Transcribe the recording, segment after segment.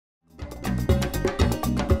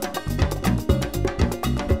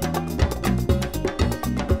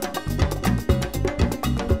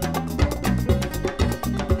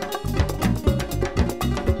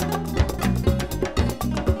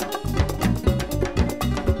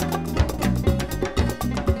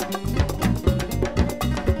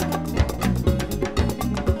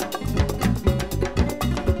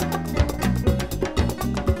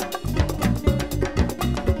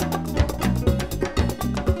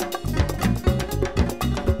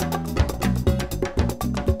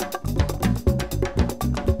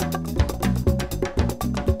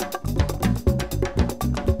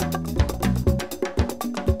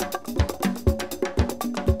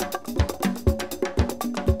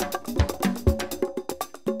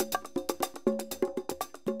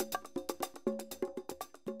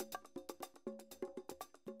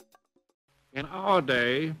In our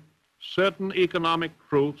day, certain economic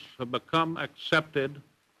truths have become accepted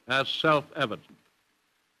as self-evident.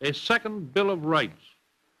 A second Bill of Rights,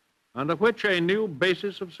 under which a new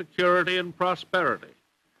basis of security and prosperity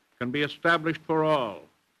can be established for all,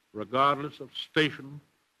 regardless of station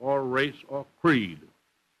or race or creed.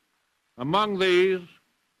 Among these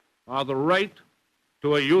are the right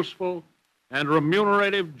to a useful and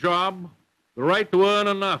remunerative job, the right to earn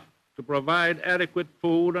enough to provide adequate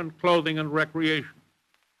food and clothing and recreation,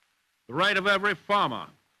 the right of every farmer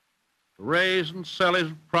to raise and sell his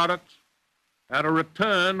products at a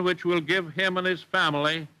return which will give him and his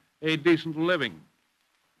family a decent living,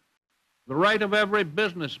 the right of every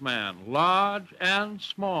businessman, large and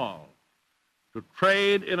small, to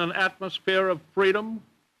trade in an atmosphere of freedom,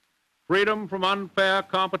 freedom from unfair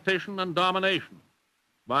competition and domination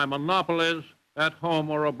by monopolies at home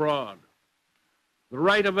or abroad, the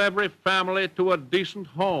right of every family to a decent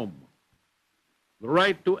home, the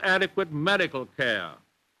right to adequate medical care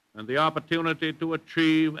and the opportunity to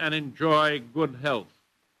achieve and enjoy good health,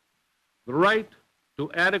 the right to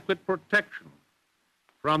adequate protection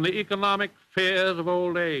from the economic fears of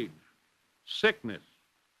old age, sickness,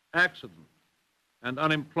 accident, and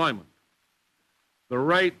unemployment, the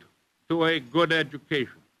right to a good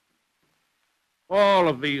education. All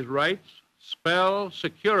of these rights spell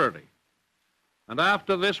security. And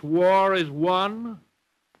after this war is won,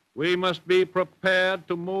 we must be prepared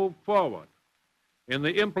to move forward in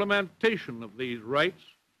the implementation of these rights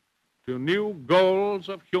to new goals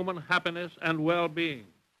of human happiness and well-being.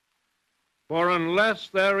 For unless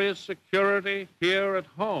there is security here at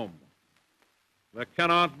home, there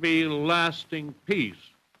cannot be lasting peace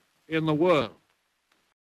in the world.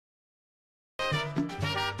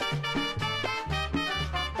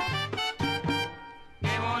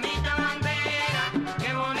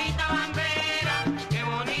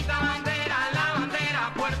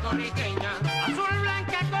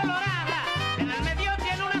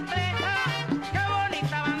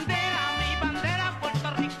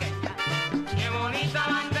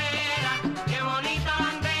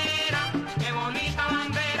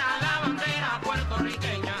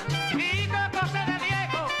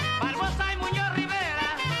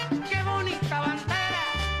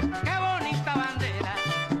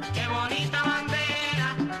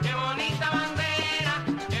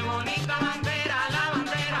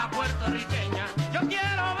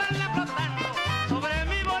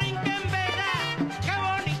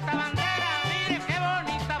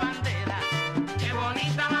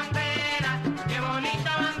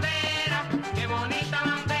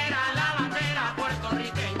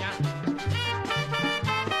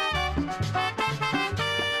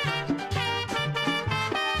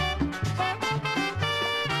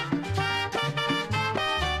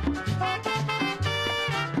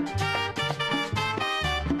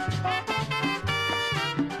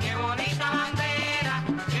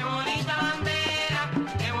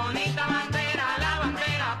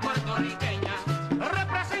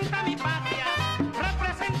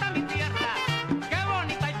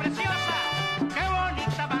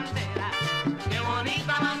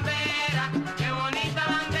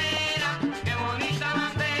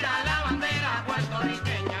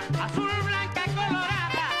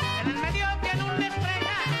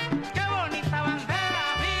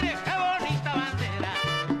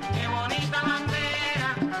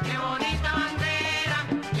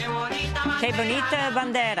 Que bonita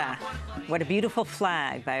bandera. What a beautiful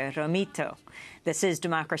flag by Romito. This is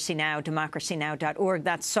Democracy Now!, democracynow.org.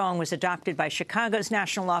 That song was adopted by Chicago's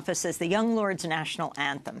National Office as the Young Lords' National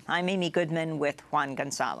Anthem. I'm Amy Goodman with Juan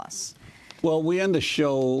Gonzalez. Well, we end the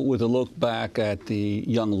show with a look back at the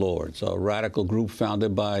Young Lords, a radical group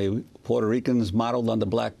founded by Puerto Ricans modeled on the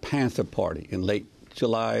Black Panther Party. In late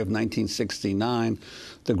July of 1969,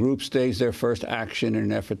 the group staged their first action in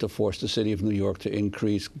an effort to force the city of New York to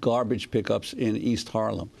increase garbage pickups in East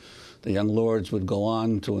Harlem. The Young Lords would go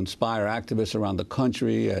on to inspire activists around the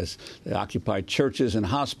country as they occupied churches and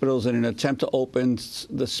hospitals in an attempt to open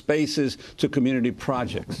the spaces to community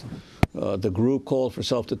projects. The group called for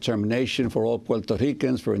self-determination for all Puerto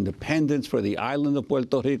Ricans, for independence for the island of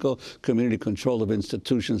Puerto Rico, community control of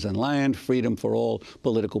institutions and land, freedom for all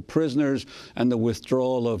political prisoners, and the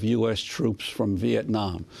withdrawal of U.S. troops from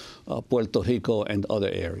Vietnam. Puerto Rico, and other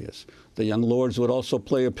areas. The Young Lords would also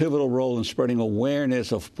play a pivotal role in spreading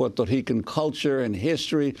awareness of Puerto Rican culture and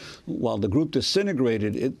history. While the group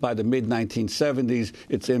disintegrated by the mid-1970s,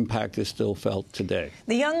 its impact is still felt today.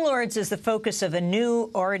 The Young Lords is the focus of a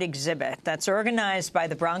new art exhibit that's organized by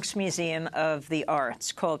the Bronx Museum of the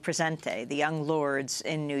Arts called Presente, the Young Lords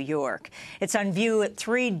in New York. It's on view at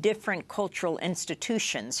 3 different cultural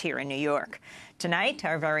institutions here in New York. Tonight,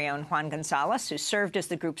 our very own Juan Gonzalez, who served as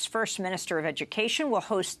the group's first Minister of Education, will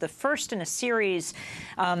host the first in a series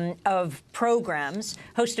of programs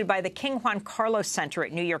hosted by the King Juan Carlos Center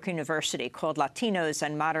at New York University called Latinos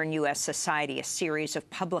and Modern U.S. Society, a series of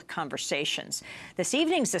public conversations. This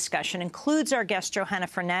evening's discussion includes our guest Johanna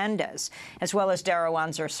Fernandez, as well as Dara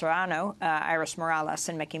Wanzer-Serrano, Iris Morales,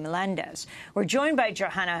 and Mickey Melendez. We're joined by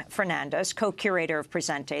Johanna Fernandez, co-curator of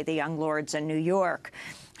Presente, the Young Lords in New York.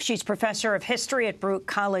 She's professor of history at Baruch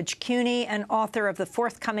College, CUNY, and author of the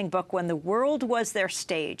forthcoming book, When the World Was Their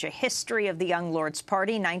Stage, A History of the Young Lords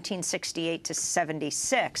Party, 1968 to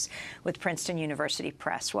 76, with Princeton University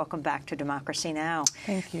Press. Welcome back to Democracy Now!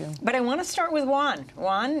 Thank you. But I want to start with Juan.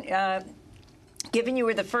 Juan, given you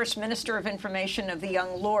were the first Minister of Information of the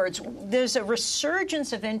Young Lords, there's a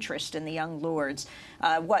resurgence of interest in the Young Lords,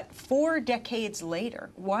 4 decades later?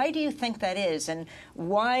 Why do you think that is? And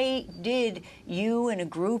why did you and a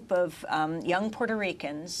group of young Puerto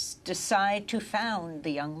Ricans decide to found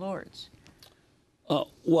the Young Lords?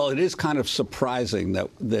 Well, it is kind of surprising that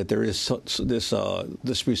there is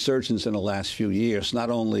this resurgence in the last few years, not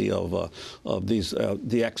only of these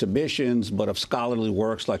the exhibitions, but of scholarly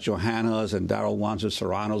works like Johanna's and Darryl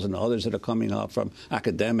Wanzer-Serrano's and others that are coming up from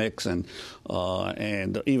academics and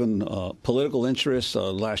even political interests.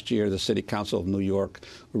 Last year, the City Council of New York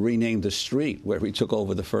renamed the street where we took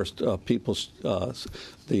over the first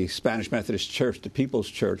the Spanish Methodist Church, the People's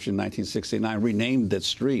Church, in 1969, renamed that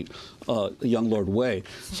street Young Lord Way.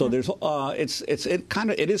 So there's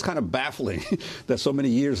it is kind of baffling that so many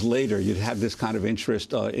years later you'd have this kind of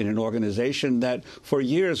interest in an organization that for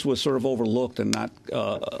years was sort of overlooked and not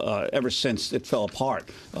ever since it fell apart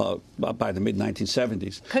by the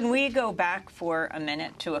mid-1970s. Can we go back for a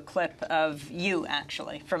minute to a clip of you,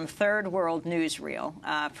 actually, from Third World Newsreel,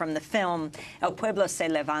 from the film El Pueblo se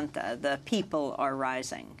levanta, The People Are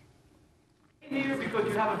Rising. Here because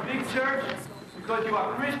you have a big church, because you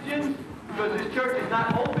are Christians, because this church is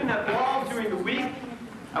not open at all during the week.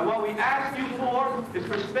 And what we ask you for is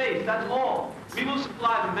for space, that's all. We will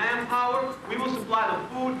supply the manpower, we will supply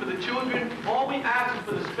the food for the children. All we ask is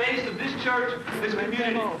for the space of this church, this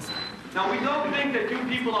community. Now, we don't think that you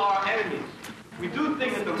people are our enemies. We do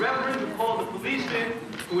think that the reverend who called the police in,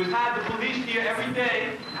 who has had the police here every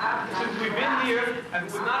day since we've been here and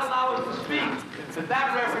would not allow us to speak,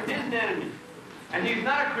 that reverend is an enemy. And he's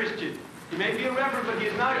not a Christian. He may be a reverend, but he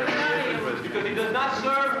is not a Christian because he does not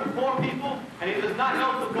serve the poor people and he does not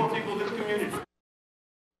help the poor people of this community.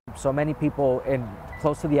 So many people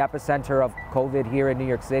close to the epicenter of COVID here in New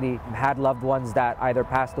York City had loved ones that either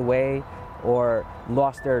passed away or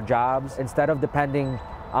lost their jobs. Instead of depending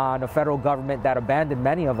on a federal government that abandoned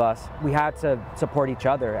many of us, we had to support each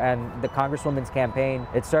other. And the Congresswoman's campaign,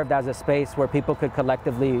 it served as a space where people could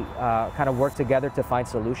collectively kind of work together to find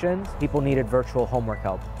solutions. People needed virtual homework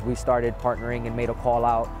help. We started partnering and made a call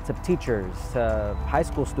out to teachers, to high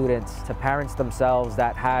school students, to parents themselves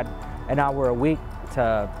that had an hour a week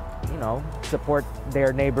to support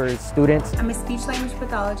their neighbors' students. I'm a speech-language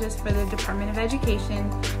pathologist for the Department of Education,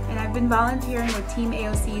 and I've been volunteering with Team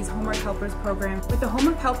AOC's Homework Helpers program. With the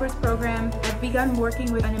Homework Helpers program, I've begun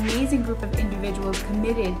working with an amazing group of individuals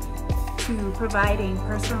committed to providing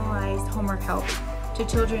personalized homework help to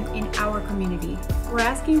children in our community. We're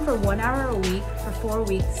asking for 1 hour a week for 4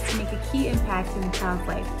 weeks to make a key impact in a child's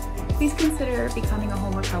life. Please consider becoming a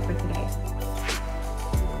homework helper today.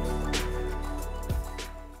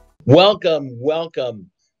 Welcome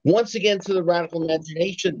once again to the Radical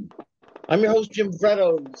Imagination. I'm your host, Jim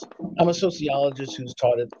Vrettos. I'm a sociologist who's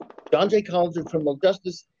taught at John Jay College of Criminal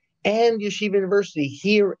Justice and Yeshiva University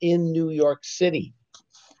here in New York City.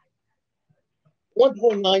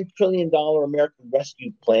 $1.9 trillion American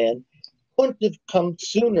Rescue Plan couldn't have come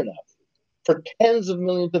soon enough for tens of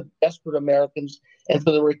millions of desperate Americans and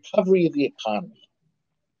for the recovery of the economy.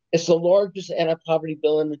 It's the largest anti-poverty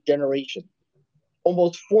bill in a generation.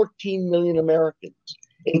 Almost 14 million Americans,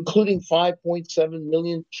 including 5.7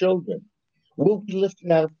 million children, will be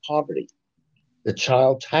lifted out of poverty. The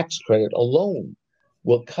child tax credit alone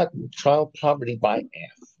will cut child poverty by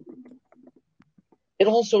half. It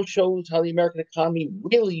also shows how the American economy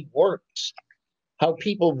really works, how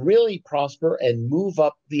people really prosper and move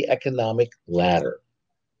up the economic ladder.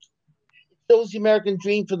 It shows the American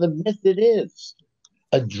dream for the myth it is,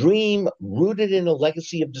 a dream rooted in a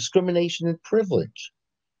legacy of discrimination and privilege,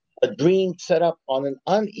 a dream set up on an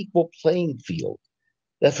unequal playing field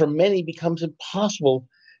that for many becomes impossible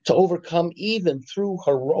to overcome even through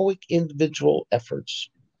heroic individual efforts.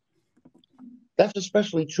 That's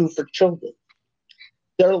especially true for children.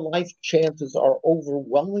 Their life chances are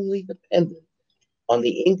overwhelmingly dependent on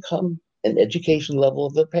the income and education level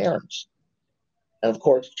of their parents. And of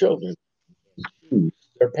course, children choose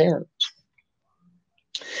their parents.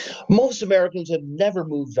 Most Americans have never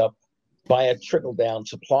moved up by a trickle-down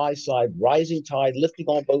supply-side rising tide lifting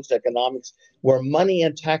all boats economics where money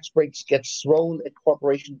and tax breaks get thrown at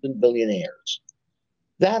corporations and billionaires.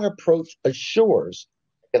 That approach assures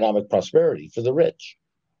economic prosperity for the rich.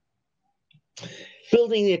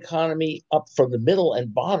 Building the economy up from the middle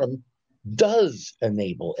and bottom does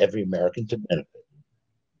enable every American to benefit.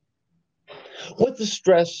 With the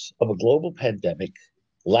stress of a global pandemic,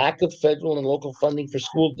 lack of federal and local funding for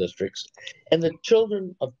school districts, and the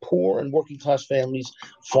children of poor and working class families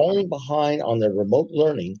falling behind on their remote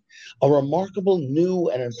learning, a remarkable new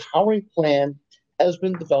and empowering plan has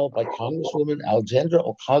been developed by Congresswoman Alexandria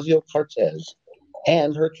Ocasio-Cortez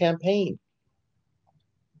and her campaign.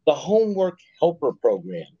 The Homework Helper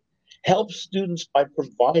Program helps students by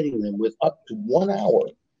providing them with up to 1 hour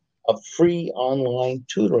of free online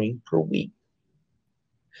tutoring per week.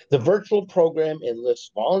 The virtual program enlists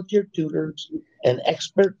volunteer tutors and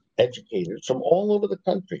expert educators from all over the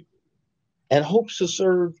country and hopes to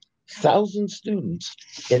serve 1,000 students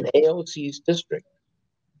in AOC's district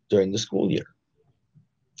during the school year.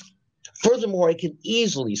 Furthermore, it can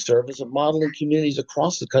easily serve as a model in communities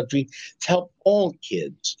across the country to help all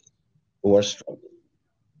kids who are struggling.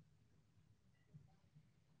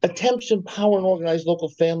 Attempts to empower and organize local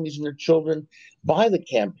families and their children by the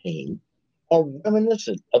campaign are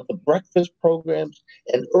reminiscent of the breakfast programs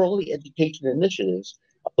and early education initiatives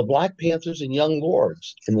of the Black Panthers and Young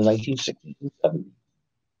Lords in the 1960s and 70s.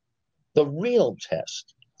 The real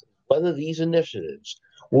test is whether these initiatives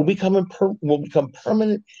will become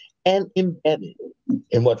permanent and embedded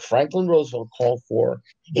in what Franklin Roosevelt called for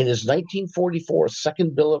in his 1944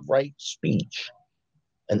 Second Bill of Rights speech,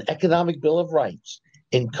 an economic Bill of Rights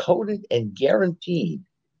encoded and guaranteed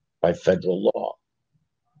by federal law.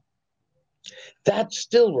 That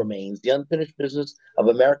still remains the unfinished business of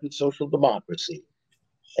American social democracy,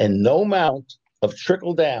 and no amount of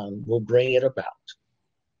trickle down will bring it about.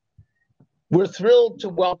 We're thrilled to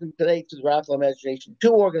welcome today to the Radical Imagination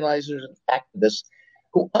 2 organizers and activists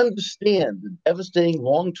who understand the devastating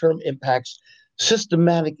long-term impacts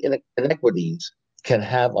systematic inequities can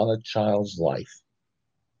have on a child's life.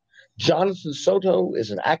 Jonathan Soto is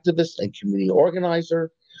an activist and community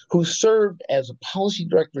organizer who served as a policy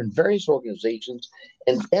director in various organizations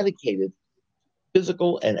and dedicated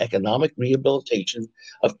physical and economic rehabilitation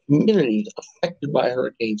of communities affected by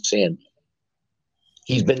Hurricane Sandy.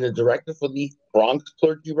 He's been the director for the Bronx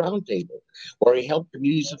Clergy Roundtable, where he helped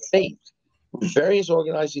communities of faith with various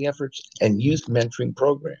organizing efforts and youth mentoring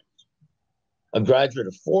programs. A graduate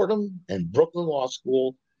of Fordham and Brooklyn Law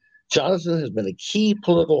School, Jonathan has been a key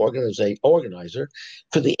political organizer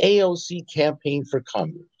for the AOC campaign for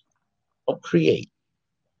Congress, helped create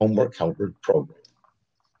Homework Helper program.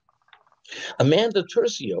 Amanda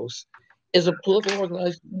Turcios is a political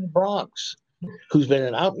organizer in the Bronx who's been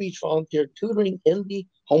an outreach volunteer tutoring in the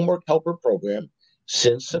Homework Helper program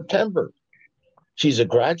since September. She's a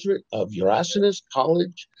graduate of Erasmus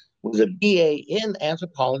College with a BA in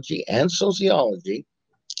anthropology and sociology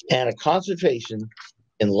and a concentration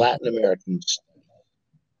in Latin American studies.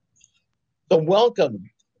 So welcome,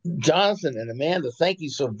 Jonathan and Amanda. Thank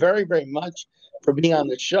you so very, very much for being on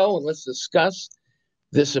the show, and let's discuss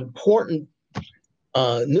this important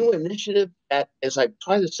new initiative that, as I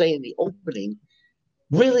tried to say in the opening,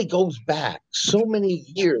 really goes back so many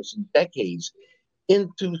years and decades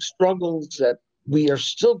into struggles that we are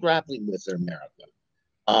still grappling with in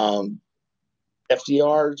America.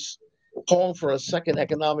 FDR's call for a second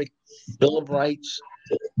economic Bill of Rights,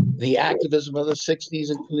 the activism of the 60s,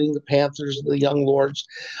 including the Panthers and the Young Lords.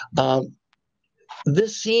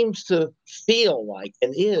 This seems to feel like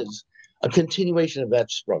and is a continuation of that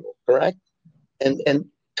struggle, correct? And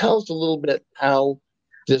tell us a little bit how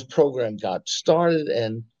this program got started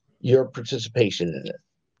and your participation in it.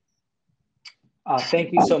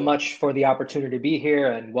 Thank you so much for the opportunity to be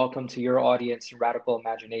here, and welcome to your audience, Radical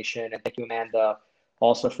Imagination. And thank you, Amanda,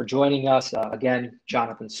 also for joining us. Again,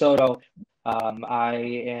 Jonathan Soto. I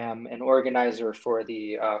am an organizer for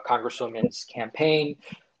the Congresswoman's campaign,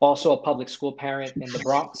 also a public school parent in the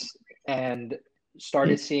Bronx, and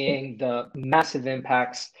started seeing the massive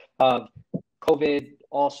impacts of COVID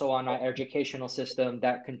also on our educational system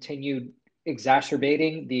that continued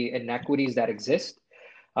exacerbating the inequities that exist.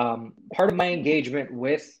 Part of my engagement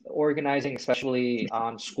with organizing, especially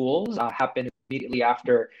on schools, happened immediately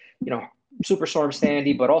after, Superstorm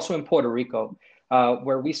Sandy, but also in Puerto Rico,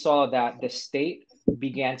 where we saw that the state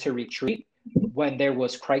began to retreat when there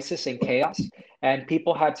was crisis and chaos, and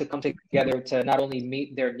people had to come together to not only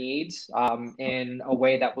meet their needs in a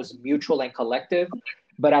way that was mutual and collective,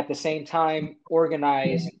 but at the same time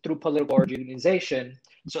organize through political organization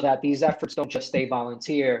so that these efforts don't just stay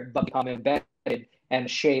volunteer, but become embedded and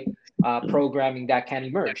shape programming that can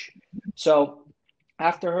emerge. So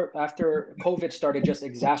after COVID started just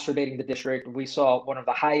exacerbating the district, we saw one of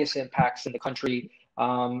the highest impacts in the country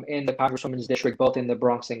in the Congresswoman's district, both in the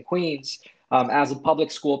Bronx and Queens. As a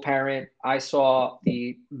public school parent, I saw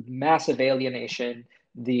the massive alienation,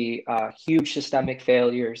 the huge systemic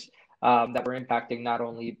failures that were impacting not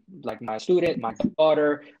only like my student, my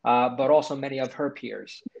daughter, but also many of her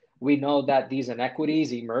peers. We know that these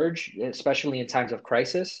inequities emerge, especially in times of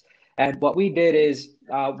crisis. And what we did is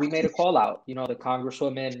we made a call out. The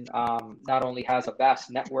Congresswoman not only has a vast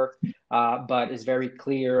network, but is very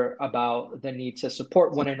clear about the need to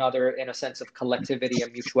support one another in a sense of collectivity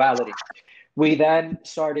and mutuality. We then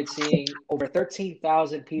started seeing over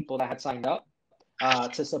 13,000 people that had signed up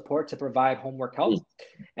to provide homework help.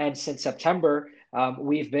 And since September,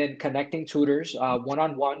 we've been connecting tutors,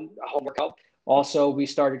 one-on-one homework help. Also, we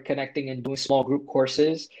started connecting and doing small group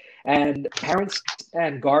courses. And parents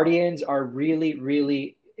and guardians are really,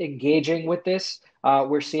 really engaging with this.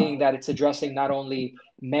 We're seeing that it's addressing not only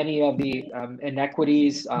many of the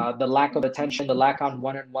inequities, the lack of attention, the lack on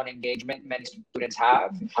one-on-one engagement many students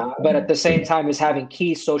have, but at the same time is having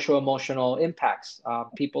key social-emotional impacts.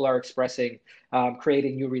 People are expressing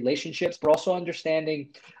creating new relationships, but also understanding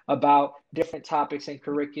about different topics and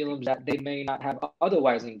curriculums that they may not have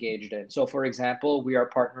otherwise engaged in. So for example, we are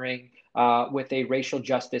partnering with a racial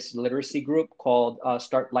justice literacy group called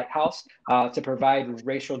Start Lighthouse to provide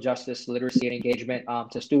racial justice literacy and engagement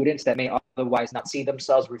to students that may otherwise not see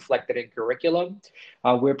themselves reflected in curriculum.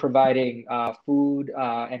 We're providing food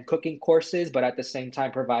and cooking courses, but at the same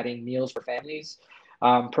time providing meals for families.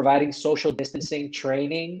 Providing social distancing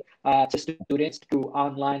training to students through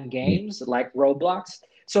online games like Roblox.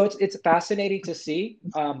 So it's fascinating to see,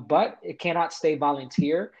 but it cannot stay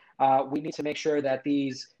volunteer. We need to make sure that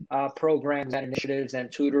these programs and initiatives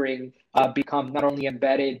and tutoring become not only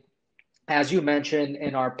embedded, as you mentioned,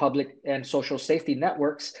 in our public and social safety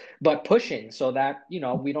networks, but pushing so that,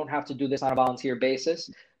 we don't have to do this on a volunteer basis.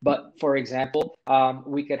 But for example,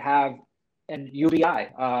 we could have an UBI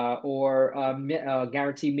or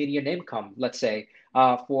guaranteed median income, let's say,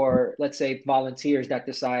 for, let's say, volunteers that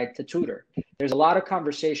decide to tutor. There's a lot of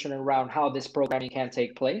conversation around how this programming can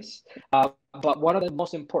take place. But one of the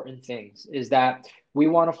most important things is that we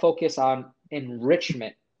want to focus on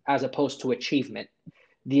enrichment as opposed to achievement.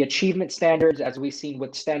 The achievement standards, as we've seen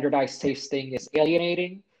with standardized testing, is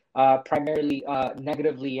alienating, primarily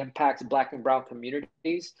negatively impacts Black and Brown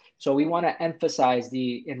communities. So we want to emphasize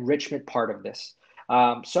the enrichment part of this.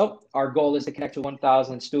 So our goal is to connect to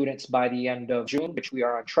 1,000 students by the end of June, which we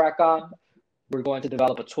are on track on. We're going to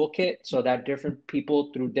develop a toolkit so that different people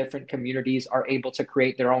through different communities are able to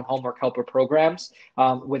create their own homework helper programs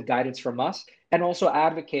with guidance from us, and also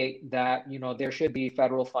advocate that there should be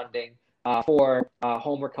federal funding for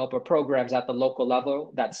homework helper programs at the local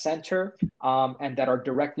level that center and that are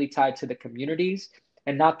directly tied to the communities,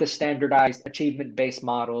 and not the standardized achievement-based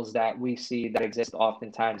models that we see that exist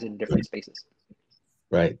oftentimes in different spaces.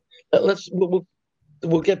 Right.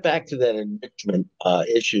 We'll get back to that enrichment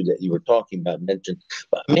issue that you were talking about, mentioned.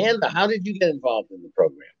 But Amanda, how did you get involved in the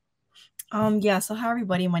program? Yeah, so hi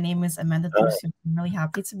everybody. My name is Amanda Turcios. I'm really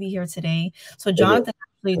happy to be here today. So Jonathan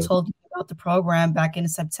actually told me about the program back in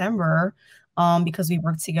September because we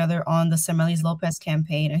worked together on the Semelis Lopez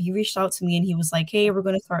campaign. And he reached out to me and he was like, hey, we're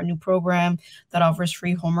going to start a new program that offers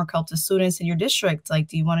free homework help to students in your district. Like,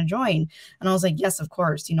 do you want to join? And I was like, yes, of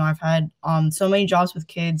course. I've had so many jobs with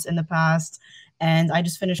kids in the past. And I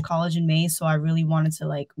just finished college in May, so I really wanted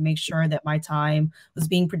to make sure that my time was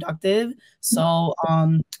being productive. So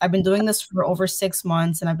I've been doing this for over 6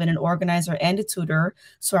 months, and I've been an organizer and a tutor.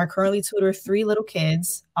 So I currently tutor 3 little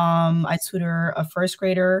kids. I tutor a 1st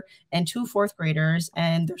grader and 2 4th graders,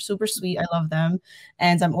 and they're super sweet. I love them.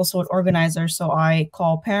 And I'm also an organizer, so I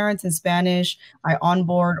call parents in Spanish. I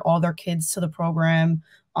onboard all their kids to the program.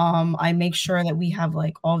 I make sure that we have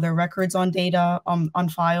all their records on data on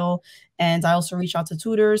file. And I also reach out to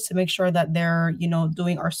tutors to make sure that they're,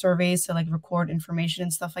 doing our surveys to like record information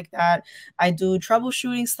and stuff like that. I do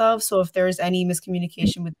troubleshooting stuff. So if there's any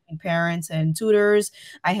miscommunication between parents and tutors,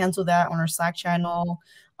 I handle that on our Slack channel.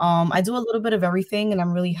 I do a little bit of everything, and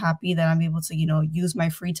I'm really happy that I'm able to, use my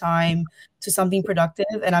free time to something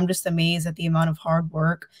productive. And I'm just amazed at the amount of hard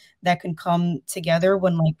work that can come together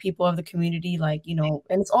when like people of the community, like, and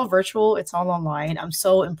it's all virtual, it's all online. I'm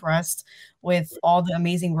so impressed with all the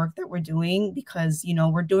amazing work that we're doing because,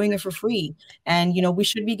 we're doing it for free. And, we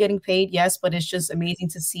should be getting paid, yes, but it's just amazing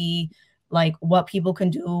to see like what people can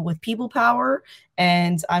do with people power.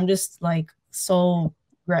 And I'm just like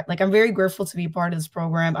I'm very grateful to be part of this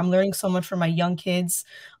program. I'm learning so much from my young kids.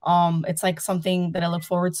 It's like something that I look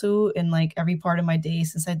forward to in like every part of my day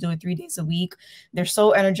since I do it 3 days a week. They're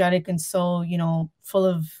so energetic and so, full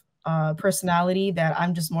of personality that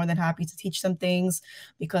I'm just more than happy to teach them things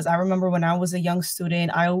because I remember when I was a young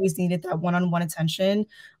student, I always needed that one-on-one attention.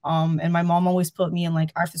 And my mom always put me in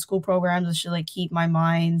like after school programs to like keep my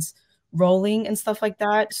mind rolling and stuff like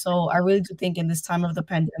that. So I really do think in this time of the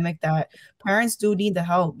pandemic that parents do need the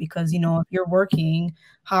help because, if you're working,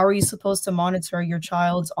 how are you supposed to monitor your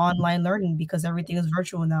child's online learning because everything is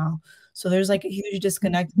virtual now? So there's like a huge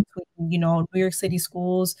disconnect between, New York City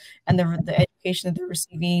schools and the education that they're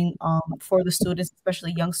receiving for the students,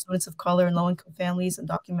 especially young students of color and low-income families and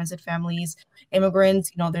undocumented families,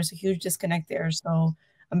 immigrants. There's a huge disconnect there. So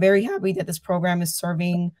I'm very happy that this program is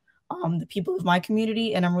serving the people of my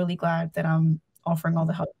community, and I'm really glad that I'm offering all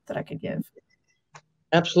the help that I could give.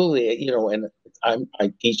 Absolutely, and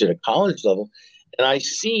I teach at a college level, and I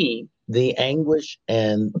see the anguish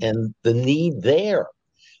and the need there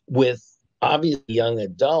with obviously young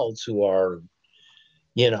adults who are,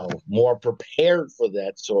 more prepared for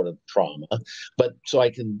that sort of trauma. But so I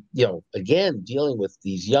can, again, dealing with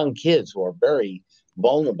these young kids who are very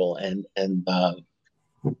vulnerable and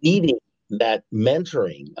needing that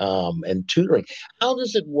mentoring and tutoring. How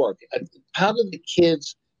does it work? How do the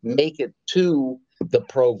kids make it to the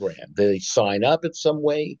program? Do they sign up in some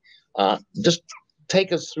way? Just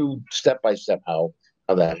take us through step by step how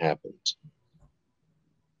that happens.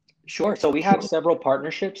 Sure. So we have several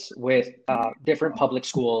partnerships with different public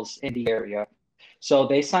schools in the area. So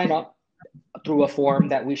they sign up through a form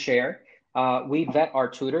that we share. We vet our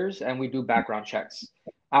tutors and we do background checks.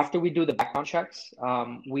 After we do the background checks,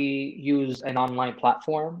 we use an online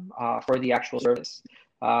platform for the actual service.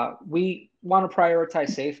 We want to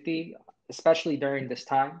prioritize safety, especially during this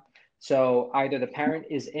time. So either the parent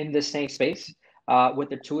is in the same space with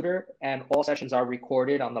the tutor and all sessions are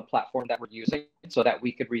recorded on the platform that we're using so that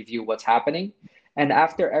we could review what's happening. And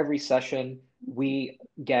after every session, we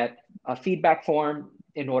get a feedback form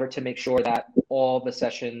in order to make sure that all the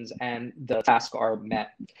sessions and the tasks are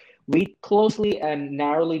met. We closely and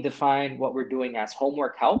narrowly define what we're doing as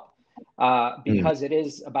homework help because it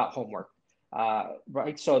is about homework,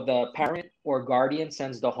 right? So the parent or guardian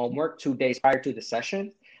sends the homework 2 days prior to the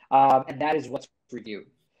session, and that is what's reviewed.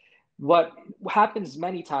 What happens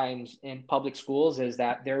many times in public schools is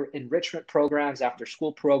that there are enrichment programs, after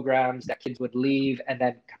school programs that kids would leave and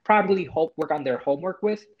then probably work on their homework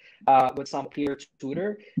with some peer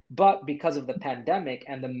tutor. But because of the pandemic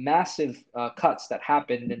and the massive cuts that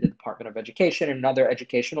happened in the Department of Education and other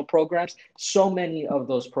educational programs, so many of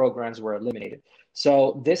those programs were eliminated.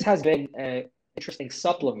 So this has been an interesting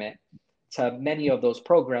supplement to many of those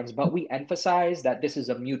programs, but we emphasize that this is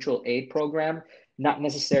a mutual aid program, not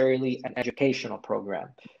necessarily an educational program.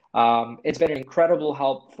 It's been an incredible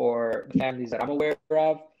help for the families that I'm aware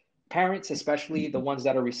of. Parents, especially the ones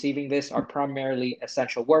that are receiving this, are primarily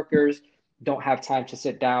essential workers, don't have time to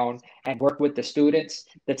sit down and work with the students.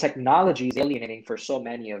 The technology is alienating for so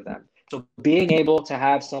many of them. So being able to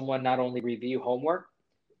have someone not only review homework,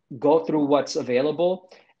 go through what's available,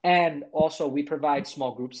 and also we provide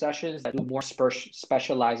small group sessions that do more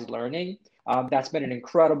specialized learning. That's been an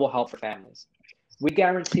incredible help for families. We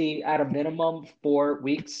guarantee at a minimum 4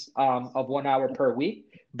 weeks of 1 hour per week.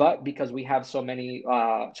 But because we have so many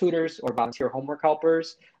tutors or volunteer homework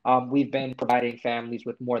helpers, we've been providing families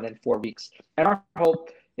with more than 4 weeks. And our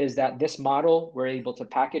hope is that this model, we're able to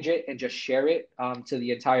package it and just share it to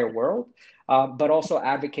the entire world, but also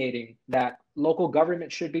advocating that local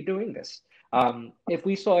government should be doing this. If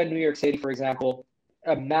we saw in New York City, for example,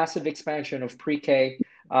 a massive expansion of pre-K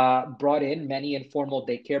brought in many informal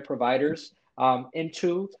daycare providers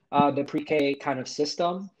into the pre-K kind of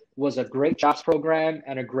system, was a great jobs program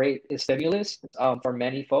and a great stimulus for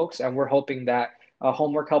many folks. And we're hoping that a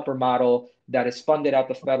homework helper model that is funded at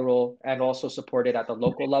the federal and also supported at the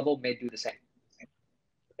local level may do the same.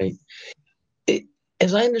 Right.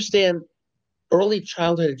 As I understand, early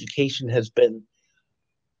childhood education has been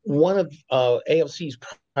one of AOC's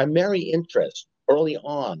primary interests early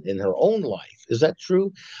on in her own life. Is that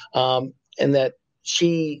true? And that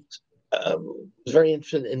she was very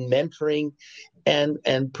interested in mentoring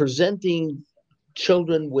and presenting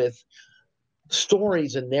children with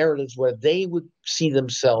stories and narratives where they would see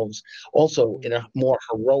themselves also in a more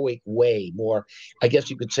heroic way, more, I guess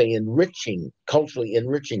you could say, enriching, culturally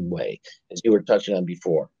enriching way, as you were touching on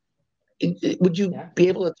before. Would you be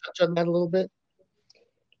able to touch on that a little bit?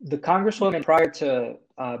 The Congresswoman, prior to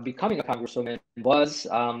becoming a Congresswoman, was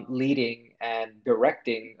leading and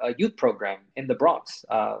directing a youth program in the Bronx.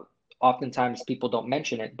 Oftentimes people don't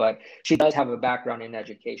mention it, but she does have a background in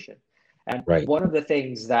education. And one of the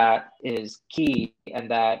things that is key and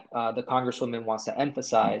that the Congresswoman wants to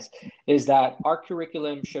emphasize is that our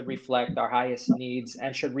curriculum should reflect our highest needs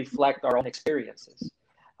and should reflect our own experiences.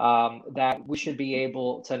 That we should be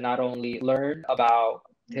able to not only learn about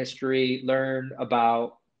history, learn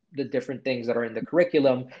about the different things that are in the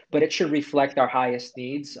curriculum, but it should reflect our highest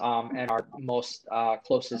needs and our most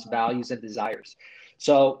closest values and desires.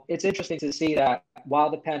 So it's interesting to see that while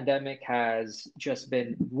the pandemic has just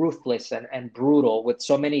been ruthless and brutal with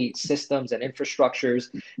so many systems and infrastructures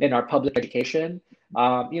in our public education,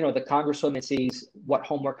 the Congresswoman sees what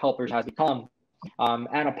homework helpers has become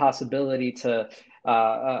and a possibility to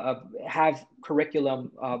have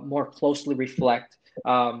curriculum more closely reflect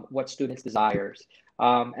what students' desires.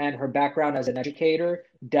 And her background as an educator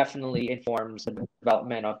definitely informs the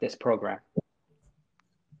development of this program.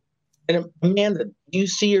 And Amanda, do you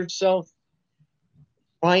see yourself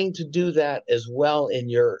trying to do that as well in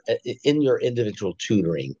your individual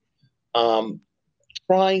tutoring?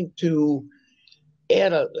 Trying to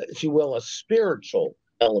add if you will, a spiritual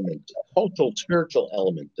element, a cultural spiritual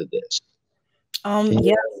element to this?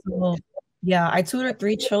 Yeah, I tutor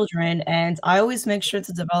 3 children, and I always make sure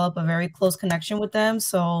to develop a very close connection with them.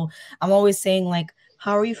 So I'm always saying, like,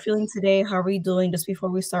 how are you feeling today? How are you doing, just before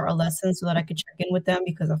we start our lesson, so that I could check in with them,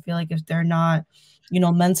 because I feel like if they're not,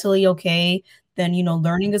 mentally okay, then,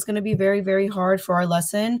 learning is going to be very, very hard for our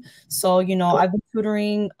lesson. So, I've been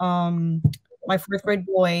tutoring my 4th grade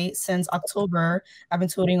boy since October. I've been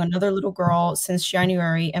tutoring another little girl since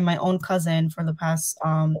January, and my own cousin for the past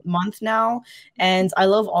month now. And I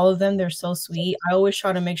love all of them. They're so sweet. I always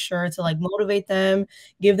try to make sure to motivate them,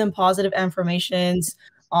 give them positive affirmations,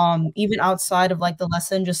 even outside of the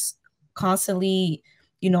lesson, just constantly,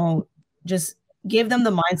 just give them the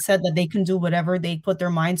mindset that they can do whatever they put their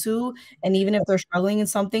mind to. And even if they're struggling in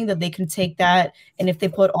something, that they can take that. And if they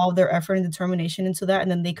put all their effort and determination into that, and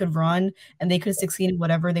then they could run and they could succeed in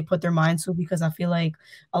whatever they put their mind to, because I feel like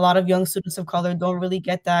a lot of young students of color don't really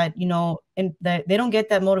get that, and that they don't get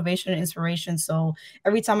that motivation and inspiration. So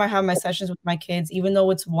every time I have my sessions with my kids, even though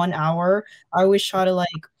it's 1 hour, I always try to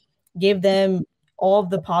give them all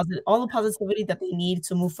the positivity that they need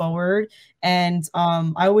to move forward. And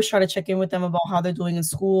I always try to check in with them about how they're doing in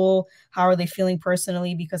school, how are they feeling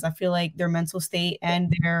personally, because I feel like their mental state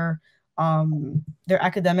and their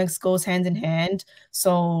academics goes hand in hand.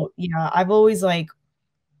 So yeah, I've always I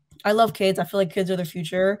love kids. I feel like kids are the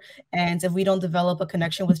future. And if we don't develop a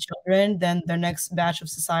connection with children, then their next batch of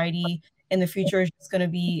society in the future is just going to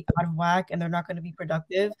be out of whack, and they're not going to be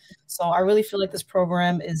productive. So I really feel like this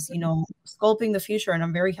program is, sculpting the future. And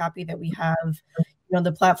I'm very happy that we have,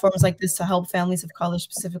 the platforms like this to help families of color,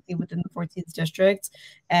 specifically within the 14th district.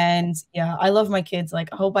 And yeah, I love my kids. I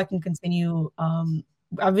hope I can continue.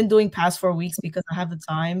 I've been doing past 4 weeks because I have the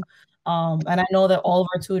time. And I know that all of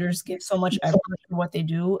our tutors give so much effort for what they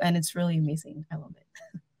do, and it's really amazing. I love it.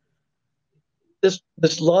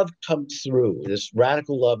 This love comes through, this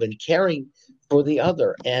radical love and caring for the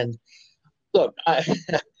other. And look,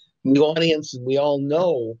 the audience, and we all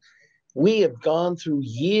know, we have gone through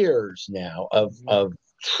years now of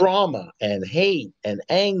trauma and hate and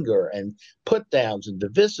anger and put downs and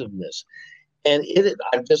divisiveness. And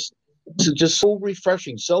this is just so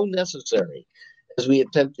refreshing, so necessary as we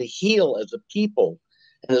attempt to heal as a people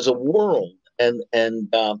and as a world. And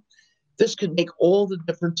this could make all the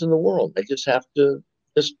difference in the world. I just have to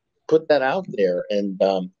just put that out there. And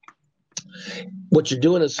what you're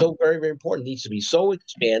doing is so very, very important. It needs to be so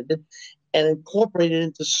expanded and incorporated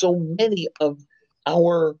into so many of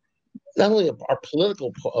our, not only our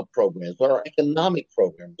political programs, but our economic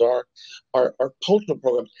programs, our cultural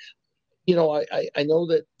programs. I know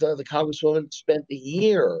that the Congresswoman spent a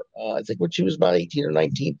year, I think when she was about 18 or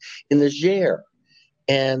 19, in Niger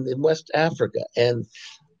and in West Africa. And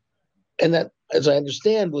that, as I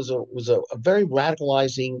understand, was a very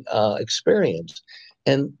radicalizing experience.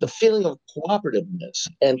 And the feeling of cooperativeness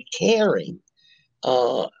and caring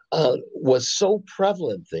was so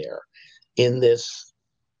prevalent there in this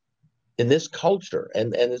culture,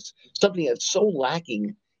 and it's something that's so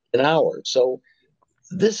lacking in ours. So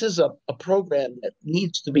this is a program that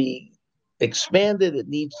needs to be expanded. It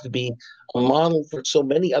needs to be a model for so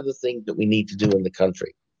many other things that we need to do in the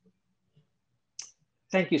country.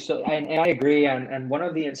 Thank you. So, and I agree. And one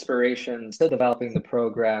of the inspirations to developing the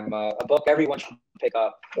program, a book everyone should pick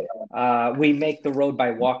up, We Make the Road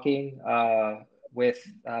by Walking, with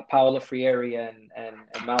Paola Freire and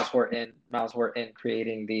Miles Horton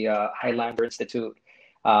creating the Highlander Institute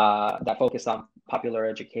that focused on popular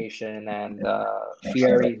education, and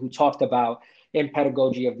Freire, who talked about in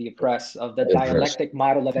Pedagogy of the Oppressed, of the dialectic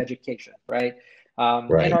model of education, right?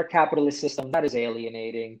 In our capitalist system, that is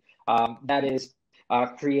alienating, that is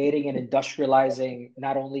creating and industrializing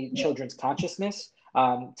not only children's consciousness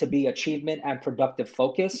to be achievement and productive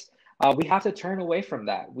focus. We have to turn away from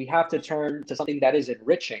that. We have to turn to something that is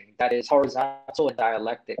enriching, that is horizontal and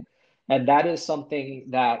dialectic. And that is something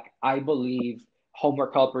that I believe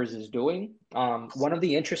Homework Helpers is doing. One of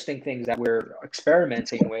the interesting things that we're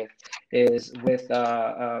experimenting with is with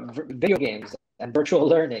video games and virtual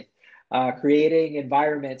learning, creating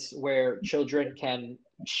environments where children can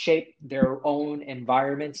shape their own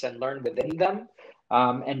environments and learn within them,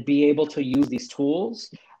 and be able to use these tools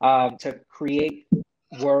to create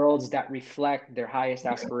worlds that reflect their highest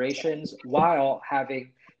aspirations, while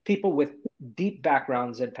having people with deep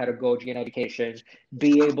backgrounds in pedagogy and education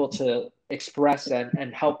be able to express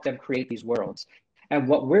and help them create these worlds. And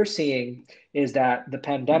what we're seeing is that the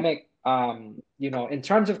pandemic, in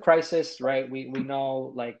terms of crisis, right, we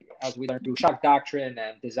know, like, as we learned through shock doctrine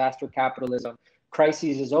and disaster capitalism,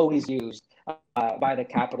 crises is always used by the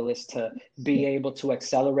capitalists to be able to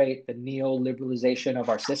accelerate the neoliberalization of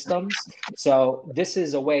our systems. So this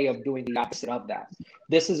is a way of doing the opposite of that.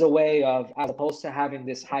 This is a way of, as opposed to having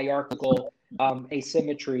this hierarchical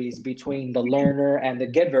asymmetries between the learner and the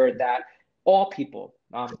giver, that all people,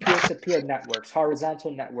 peer-to-peer networks,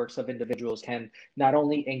 horizontal networks of individuals can not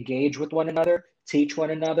only engage with one another, teach one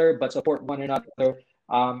another, but support one another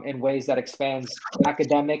in ways that expands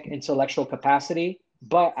academic, intellectual capacity.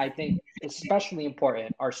 But I think especially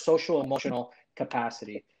important, our social emotional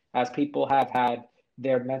capacity, as people have had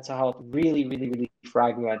their mental health really, really, really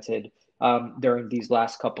fragmented during these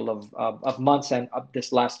last couple of months, and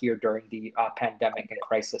this last year during the pandemic and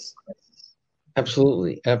crisis.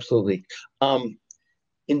 Absolutely, absolutely.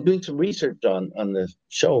 In doing some research on the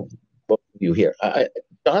show, both of you here,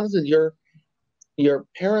 Jonathan, your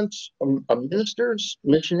parents are ministers,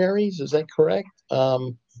 missionaries, is that correct?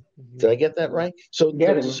 Did I get that right? So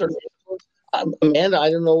yeah, there's a certain Amanda,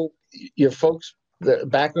 I don't know your folks' the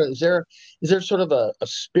background. Is there sort of a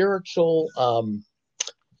spiritual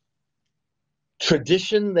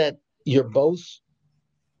tradition that you're both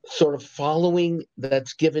sort of following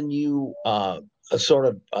that's given you a sort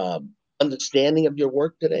of understanding of your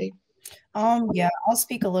work today? Yeah, I'll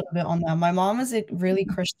speak a little bit on that. My mom is really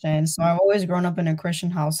Christian, so I've always grown up in a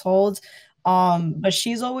Christian household. But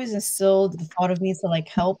she's always instilled the thought of me to like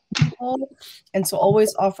help people and to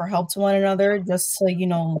always offer help to one another, just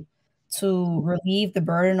to, to relieve the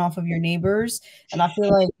burden off of your neighbors. And I feel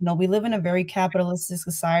like, we live in a very capitalistic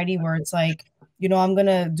society where it's like, I'm going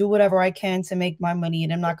to do whatever I can to make my money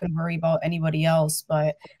and I'm not going to worry about anybody else.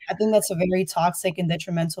 But I think that's a very toxic and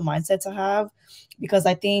detrimental mindset to have, because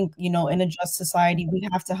I think, in a just society, we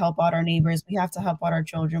have to help out our neighbors. We have to help out our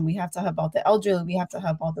children. We have to help out the elderly. We have to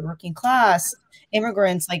help out the working class,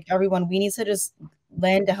 immigrants, like everyone. We need to just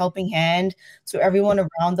lend a helping hand to everyone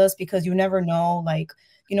around us, because you never know, like,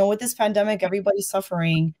 with this pandemic, everybody's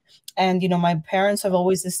suffering. And, my parents have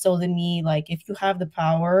always instilled in me, like, if you have the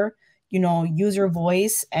power, use your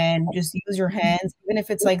voice and just use your hands, even if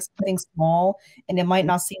it's like something small and it might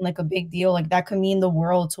not seem like a big deal, like that could mean the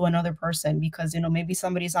world to another person, because, maybe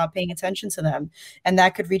somebody's not paying attention to them, and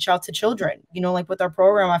that could reach out to children. Like with our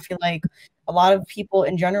program, I feel like a lot of people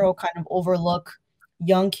in general kind of overlook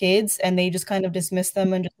young kids and they just kind of dismiss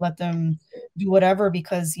them and just let them do whatever,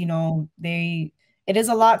 because, it is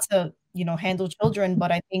a lot to, handle children,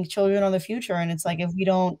 but I think children are the future. And it's like, if we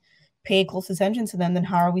don't pay close attention to them, then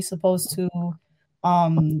how are we supposed to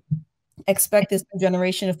expect this new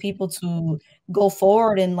generation of people to go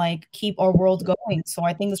forward and like keep our world going? So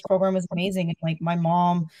I think this program is amazing. And like my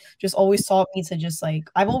mom just always taught me to just like,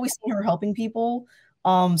 I've always seen her helping people.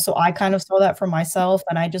 So I kind of saw that for myself,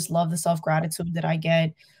 and I just love the self-gratitude that I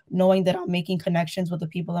get knowing that I'm making connections with the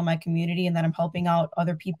people in my community and that I'm helping out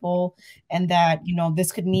other people, and that,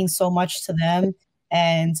 this could mean so much to them.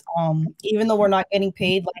 And even though we're not getting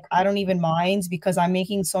paid, like, I don't even mind, because I'm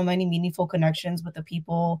making so many meaningful connections with the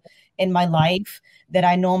people in my life that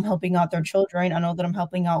I know I'm helping out their children. I know that I'm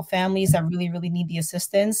helping out families that really, really need the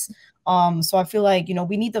assistance. So I feel like,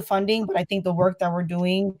 we need the funding, but I think the work that we're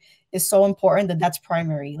doing is so important that that's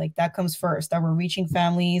primary. Like, that comes first, that we're reaching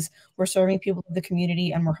families, we're serving people in the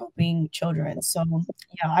community, and we're helping children. So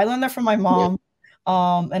yeah, I learned that from my mom.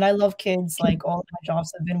 And I love kids. Like, all of my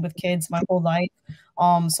jobs have been with kids my whole life.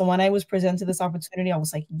 So when I was presented this opportunity, I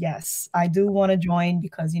was like, yes, I do want to join,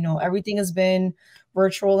 because, everything has been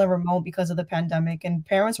virtual and remote because of the pandemic, and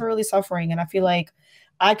parents are really suffering. And I feel like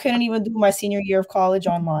I couldn't even do my senior year of college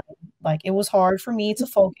online. Like, it was hard for me to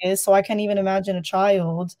focus. So I can't even imagine a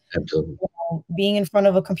child being in front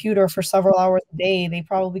of a computer for several hours a day. They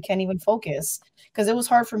probably can't even focus, because it was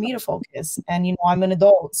hard for me to focus. And, I'm an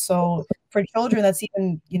adult. So for children, that's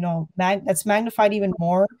even, that's magnified even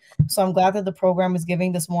more. So I'm glad that the program is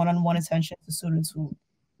giving this one-on-one attention to students who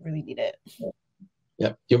really need it.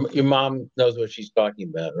 Yeah, your mom knows what she's talking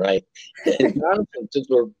about, right? And Jonathan, since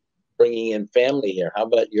we're bringing in family here, how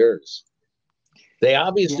about yours? They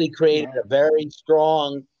obviously created a very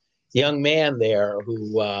strong young man there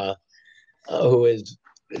who is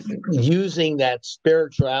using that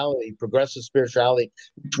spirituality, progressive spirituality,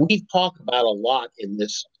 which we've talked about a lot in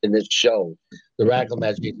this show, the Radical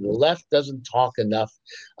Imagination. The left doesn't talk enough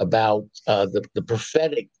about the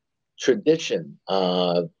prophetic tradition,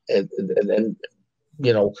 and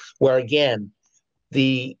where again,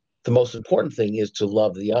 the most important thing is to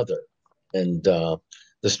love the other and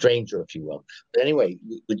the stranger, if you will. But anyway,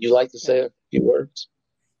 would you like to say a few words,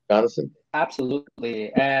 Jonathan?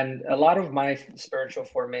 Absolutely. And a lot of my spiritual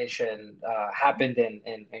formation happened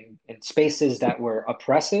in spaces that were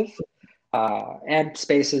oppressive and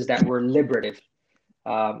spaces that were liberative.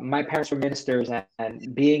 My parents were ministers,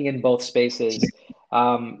 and being in both spaces,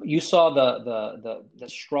 you saw the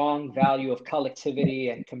strong value of collectivity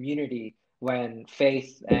and community when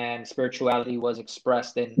faith and spirituality was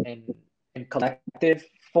expressed in collective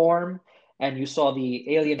form, and you saw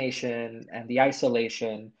the alienation and the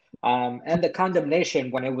isolation, and the condemnation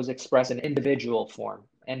when it was expressed in individual form.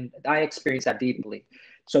 And I experienced that deeply.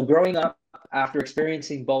 So growing up, after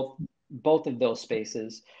experiencing both of those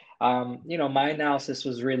spaces, my analysis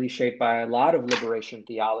was really shaped by a lot of liberation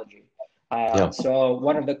theology. So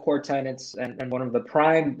one of the core tenets and one of the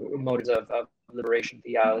prime motives of liberation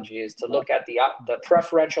theology is to look at the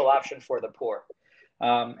preferential option for the poor.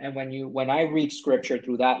 And when I read scripture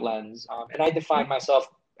through that lens, and I define myself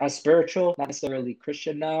as spiritual, not necessarily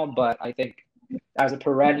Christian now, but I think as a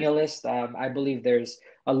perennialist, I believe there's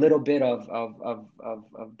a little bit of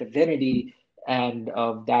divinity and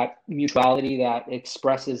of that mutuality that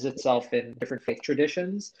expresses itself in different faith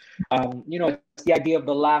traditions. It's the idea of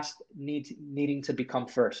the last needing to become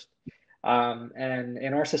first. And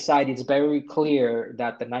in our society, it's very clear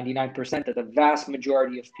that the 99%, that the vast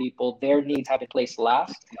majority of people, their needs have been placed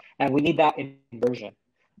last, and we need that inversion.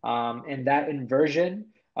 And that inversion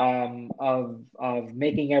of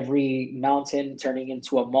making every mountain turning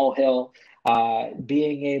into a molehill,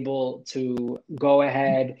 being able to go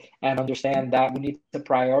ahead and understand that we need to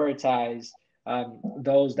prioritize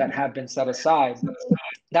those that have been set aside.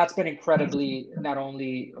 That's been incredibly not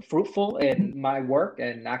only fruitful in my work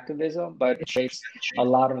and activism, but it shapes a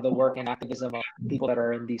lot of the work and activism of people that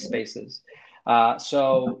are in these spaces.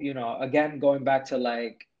 So, again, going back to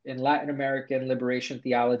like in Latin American liberation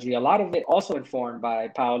theology, a lot of it also informed by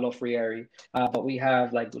Paulo Freire, but we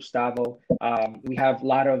have like Gustavo, we have a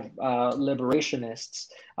lot of liberationists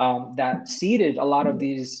that seeded a lot of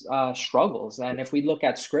these struggles. And if we look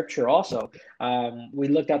at scripture also, we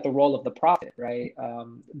look at the role of the prophet, right?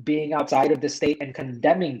 Being outside of the state and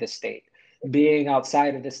condemning the state, being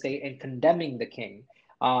outside of the state and condemning the king.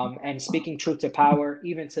 And speaking truth to power,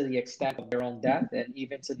 even to the extent of their own death, and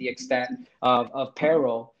even to the extent of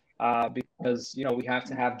peril, because we have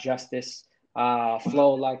to have justice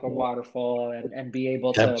flow like a waterfall and be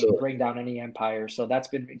able to bring down any empire. So that's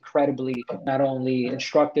been incredibly not only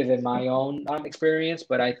instructive in my own experience,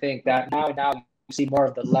 but I think that now you see more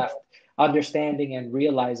of the left understanding and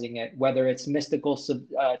realizing it, whether it's mystical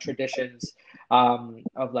traditions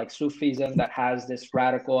of like Sufism that has this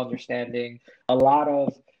radical understanding, a lot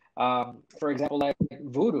of, for example, like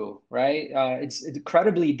voodoo, right? It's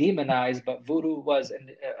incredibly demonized, but voodoo was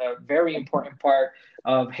a very important part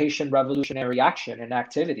of Haitian revolutionary action and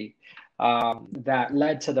activity that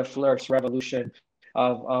led to the Fleurs Revolution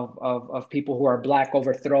of people who are Black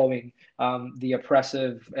overthrowing the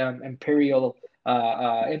oppressive imperial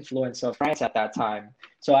influence of France at that time.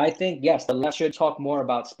 So I think, yes, the left should talk more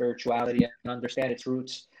about spirituality and understand its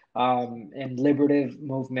roots and liberative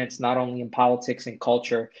movements, not only in politics and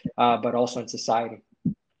culture, but also in society.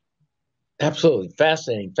 Absolutely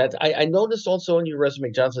fascinating. I noticed also on your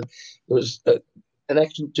resume, Johnson, there was a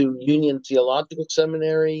connection to Union Theological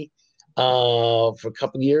Seminary for a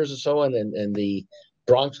couple of years or so, and the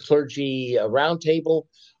Bronx Clergy Roundtable.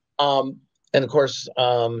 And of course,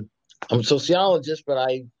 I'm a sociologist, but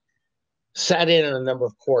I sat in on a number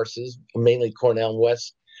of courses, mainly Cornell and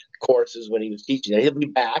West courses when he was teaching. He'll be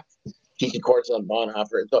back teaching courses on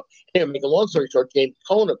Bonhoeffer. And so, anyway, make a long story short, James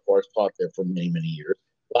Cone, of course, taught there for many, many years,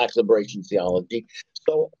 Black liberation theology.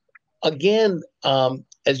 So, again,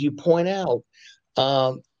 as you point out,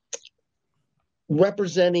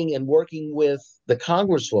 representing and working with the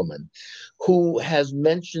Congresswoman who has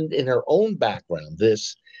mentioned in her own background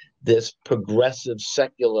this progressive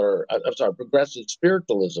progressive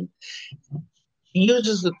spiritualism. She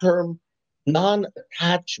uses the term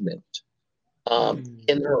non-attachment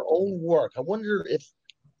in her own work. I wonder if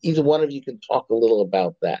either one of you can talk a little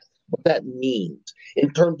about that, what that means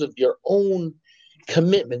in terms of your own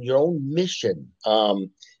commitment, your own mission, your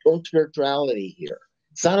own spirituality here.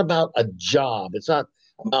 It's not about a job. It's not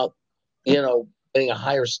about, getting a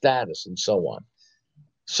higher status and so on.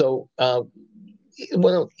 So,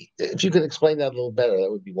 if you could explain that a little better,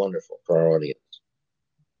 that would be wonderful for our audience.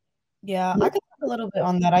 Yeah, I could talk a little bit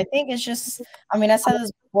on that. I think it's just, I said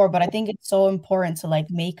this before, but I think it's so important to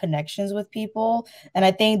make connections with people. And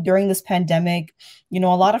I think during this pandemic, a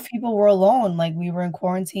lot of people were alone. Like we were in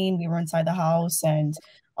quarantine, we were inside the house, and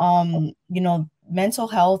mental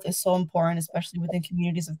health is so important, especially within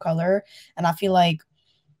communities of color. And I feel like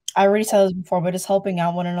I already said this before, but just helping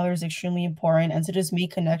out one another is extremely important, and to just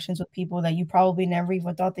make connections with people that you probably never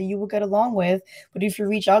even thought that you would get along with. But if you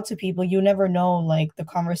reach out to people, you never know the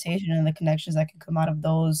conversation and the connections that can come out of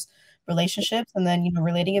those relationships. And then,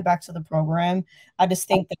 relating it back to the program, I just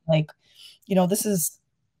think that this is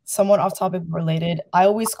somewhat off topic related. I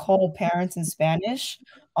always call parents in Spanish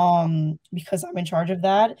because I'm in charge of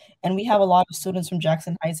that. And we have a lot of students from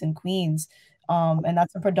Jackson Heights and Queens. And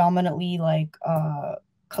that's a predominantly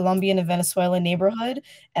Colombian and Venezuelan neighborhood.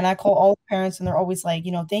 And I call all the parents and they're always like,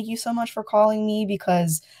 thank you so much for calling me,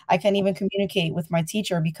 because I can't even communicate with my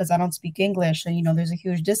teacher because I don't speak English. And, there's a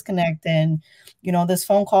huge disconnect. And, this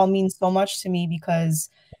phone call means so much to me because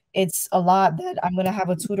it's a lot that I'm going to have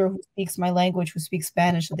a tutor who speaks my language, who speaks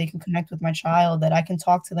Spanish, so they can connect with my child, that I can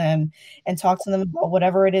talk to them about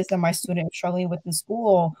whatever it is that my student is struggling with in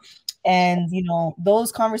school. And,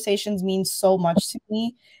 those conversations mean so much to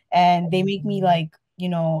me, and they make me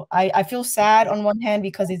I feel sad on one hand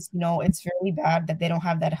because it's really bad that they don't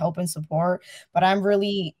have that help and support, but I'm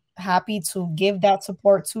really happy to give that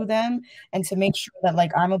support to them and to make sure that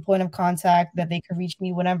I'm a point of contact, that they can reach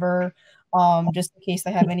me whenever, just in case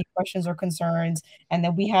they have any questions or concerns, and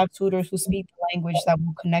that we have tutors who speak the language that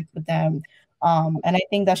will connect with them. And I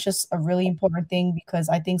think that's just a really important thing, because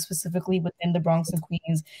I think specifically within the Bronx and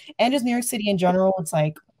Queens and just New York City in general, it's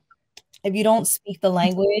if you don't speak the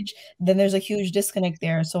language, then there's a huge disconnect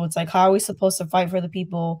there. So it's how are we supposed to fight for the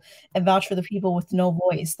people and vouch for the people with no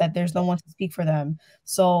voice, that there's no one to speak for them?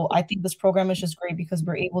 So I think this program is just great because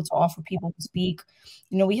we're able to offer people who speak,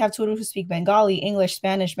 we have tutors who speak Bengali, English,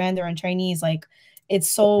 Spanish, Mandarin, Chinese.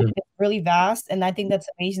 It's really vast. And I think that's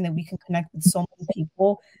amazing that we can connect with so many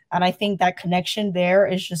people. And I think that connection there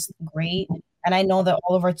is just great. And I know that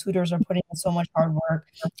all of our tutors are putting in so much hard work.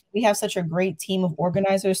 We have such a great team of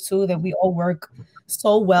organizers too, that we all work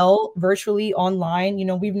so well virtually online.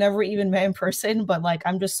 We've never even met in person, but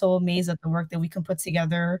I'm just so amazed at the work that we can put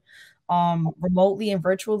together remotely and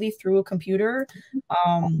virtually through a computer.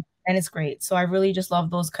 And it's great. So I really just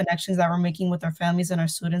love those connections that we're making with our families and our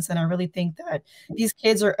students. And I really think that these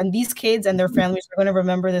kids and their families are going to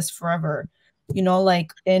remember this forever.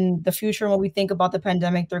 In the future, when we think about the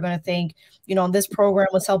pandemic, they're going to think, this program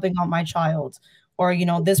was helping out my child, or,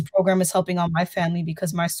 this program is helping out my family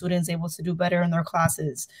because my student's able to do better in their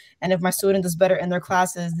classes. And if my student does better in their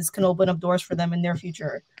classes, this can open up doors for them in their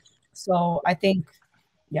future. So I think,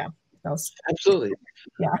 yeah. Absolutely.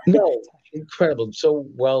 Yeah. No, incredible. So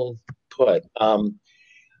well put. I'm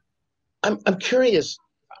curious,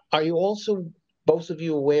 are you also, both of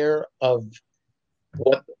you, aware of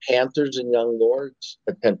what the Panthers and Young Lords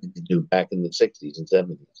attempted to do back in the 60s and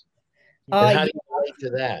 70s? And how do you relate to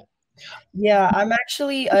that? Yeah, I'm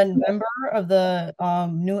actually a member of the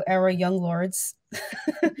New Era Young Lords.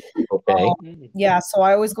 Okay. Yeah, so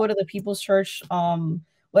I always go to the People's Church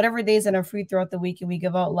whatever days that I'm free throughout the week, and we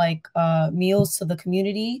give out like meals to the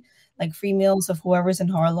community, like free meals of whoever's in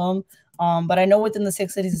Harlem. But I know within the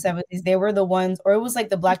 60s and 70s, they were the ones, or it was like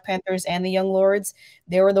the Black Panthers and the Young Lords.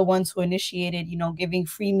 They were the ones who initiated, giving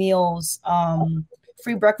free meals,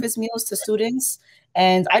 free breakfast meals to students.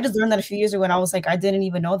 And I just learned that a few years ago, and I was like, I didn't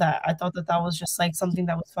even know that. I thought that that was just like something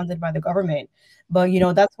that was funded by the government. But,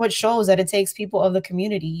 that's what shows that it takes people of the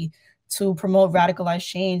community to promote radicalized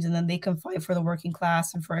change, and then they can fight for the working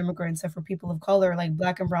class and for immigrants and for people of color, like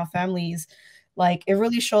Black and brown families. Like, it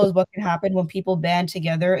really shows what can happen when people band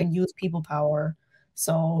together and use people power.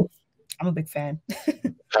 So I'm a big fan.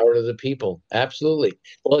 Power to the people. Absolutely.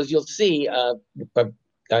 Well, as you'll see,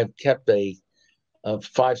 I've kept a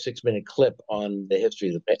 5-6 minute clip on the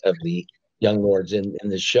history of the Young Lords in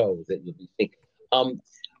the show that you'll be seeing.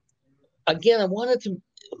 Again, I wanted to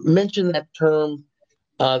mention that term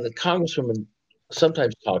the Congresswoman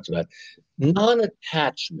sometimes talks about,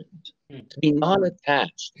 non-attachment. To be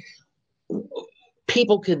non-attached.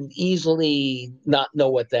 People can easily not know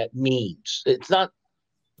what that means. It's not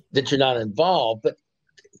that you're not involved, but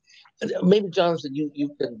maybe, Jonathan,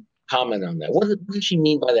 you can comment on that. What does she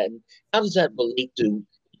mean by that? And how does that relate to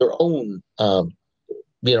your own,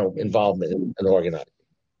 involvement in organizing?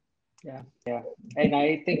 Yeah. And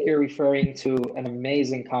I think you're referring to an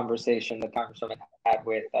amazing conversation the Congresswoman had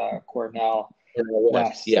with Cornel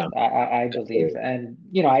West, yeah. I believe. And,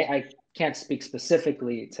 I can't speak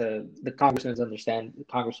specifically to the Congresswoman's understanding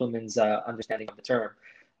of the term.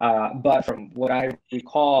 But from what I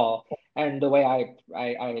recall and the way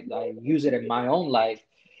I use it in my own life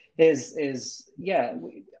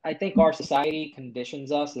I think our society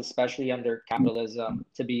conditions us, especially under capitalism,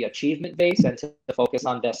 to be achievement-based and to focus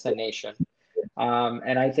on destination.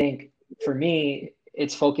 And I think for me,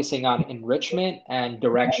 it's focusing on enrichment and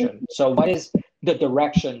direction. So what is the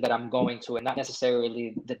direction that I'm going to, and not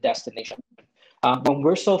necessarily the destination? When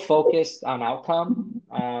we're so focused on outcome,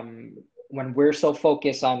 when we're so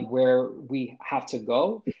focused on where we have to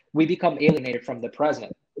go, we become alienated from the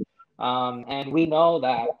present. And we know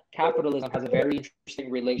that capitalism has a very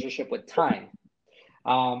interesting relationship with time,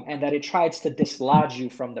 and that it tries to dislodge you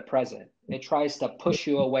from the present. It tries to push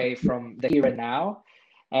you away from the here and now.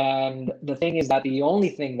 And the thing is that the only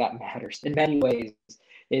thing that matters in many ways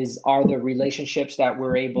are the relationships that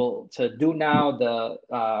we're able to do now, the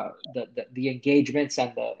engagements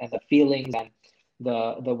and the feelings and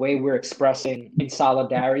the way we're expressing in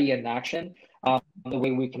solidarity and action. The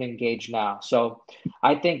way we can engage now. So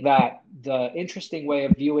I think that the interesting way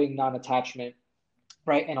of viewing non-attachment,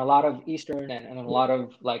 right, and a lot of Eastern and a lot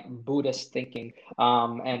of like Buddhist thinking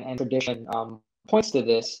and tradition points to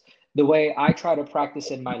this, the way I try to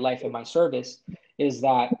practice in my life and my service is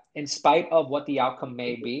that in spite of what the outcome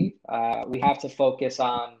may be, we have to focus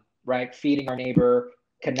on, right, feeding our neighbor,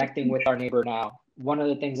 connecting with our neighbor now. One of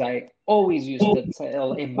the things I always used to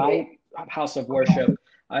tell in my house of worship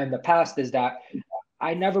in the past is that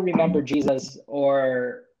I never remember Jesus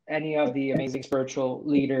or any of the amazing spiritual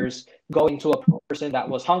leaders going to a person that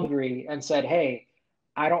was hungry and said, hey,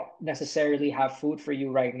 I don't necessarily have food for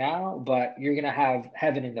you right now, but you're going to have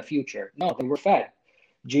heaven in the future. No, they were fed.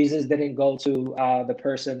 Jesus didn't go to the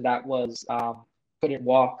person that was couldn't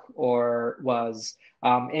walk or was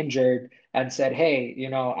injured and said, hey,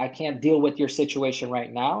 I can't deal with your situation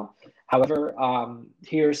right now. However,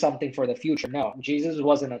 here's something for the future. No, Jesus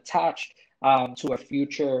wasn't attached to a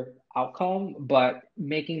future outcome, but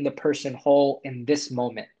making the person whole in this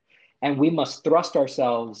moment. And we must thrust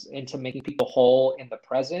ourselves into making people whole in the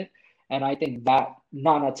present. And I think that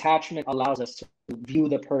non-attachment allows us to view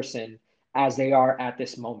the person as they are at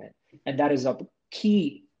this moment. And that is a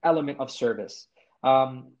key element of service.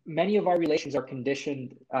 Many of our relations are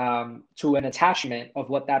conditioned to an attachment of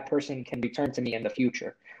what that person can return to me in the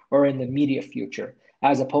future or in the immediate future,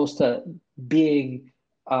 as opposed to being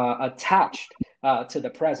attached to the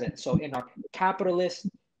present. So in our capitalist,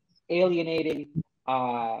 alienating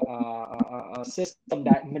a system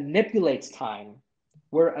that manipulates time,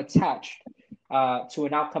 we're attached to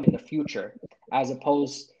an outcome in the future, as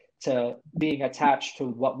opposed to being attached to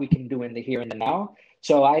what we can do in the here and the now.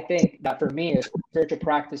 So I think that for me, a spiritual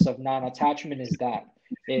practice of non-attachment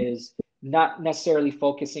is not necessarily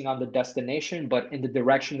focusing on the destination, but in the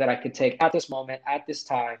direction that I could take at this moment, at this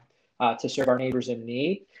time, to serve our neighbors in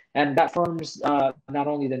need. And that forms not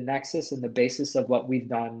only the nexus and the basis of what we've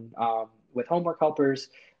done with homework helpers,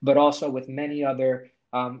 but also with many other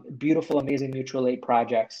beautiful, amazing mutual aid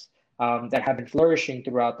projects that have been flourishing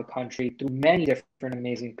throughout the country through many different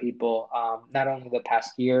amazing people, not only the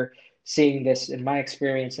past year, seeing this in my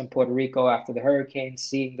experience in Puerto Rico after the hurricane,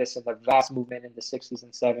 seeing this in the vast movement in the 60s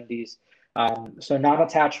and 70s So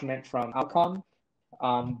non-attachment from outcome,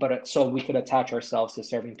 but so we could attach ourselves to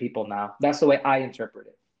serving people now. That's the way I interpret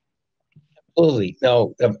it. Absolutely.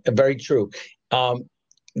 No, very true.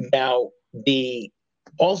 Now,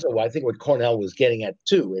 also, I think what Cornell was getting at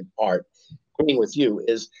too, in part, agreeing with you,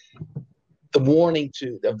 is the warning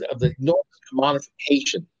of the enormous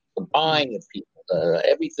commodification, the buying of people,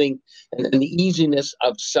 everything, and the easiness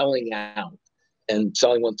of selling out and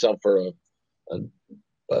selling oneself for a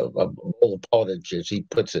bowl of pottage, as he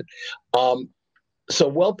puts it. So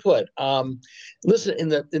well put. Listen, in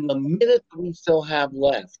the minute we still have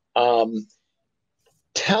left,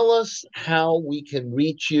 tell us how we can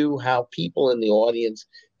reach you, how people in the audience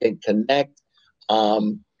can connect.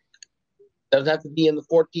 Doesn't have to be in the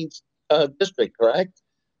 14th district, correct?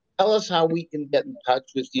 Tell us how we can get in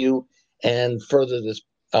touch with you and further this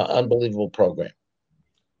unbelievable program.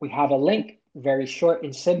 We have a link, very short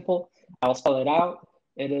and simple. I'll spell it out.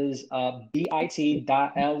 It is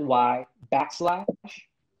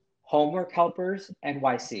bit.ly/Homework Helpers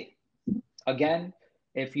NYC. Again,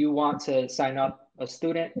 if you want to sign up a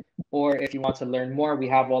student or if you want to learn more, we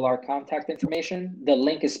have all our contact information. The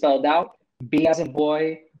link is spelled out: B as in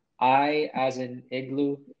boy, I as in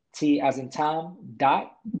igloo, T as in Tom,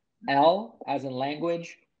 .L as in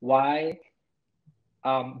language, Y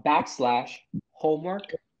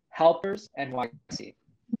 /Homework Helpers NYC.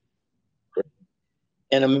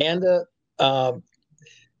 And Amanda,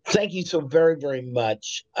 thank you so very, very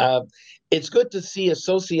much. It's good to see a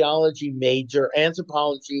sociology major,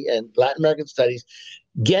 anthropology, and Latin American studies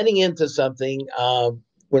getting into something.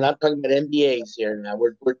 We're not talking about MBAs here now.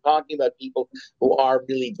 We're talking about people who are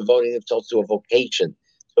really devoting themselves to a vocation,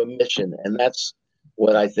 to a mission, and that's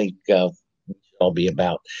what I think we should all be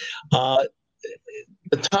about.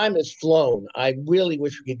 The time has flown. I really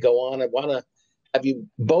wish we could go on. I want to have you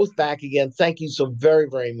both back again. Thank you so very,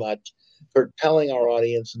 very much for telling our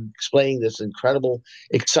audience and explaining this incredible,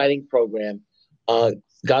 exciting program.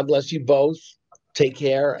 God bless you both. Take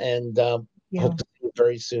care, and hope to see you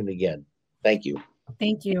very soon again. Thank you.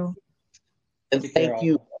 Thank you. And thank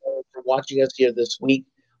you for watching us here this week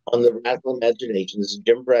on The Radical Imagination. This is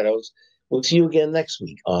Jim Vrettos. We'll see you again next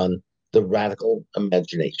week on The Radical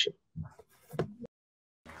Imagination.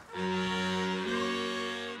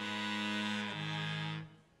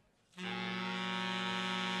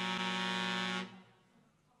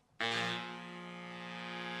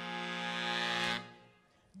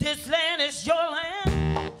 This land is your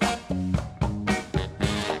land.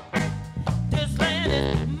 This land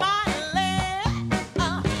is my land.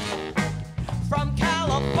 From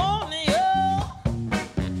California,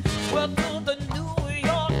 well, to the New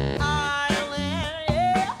York Island.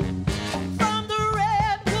 Yeah.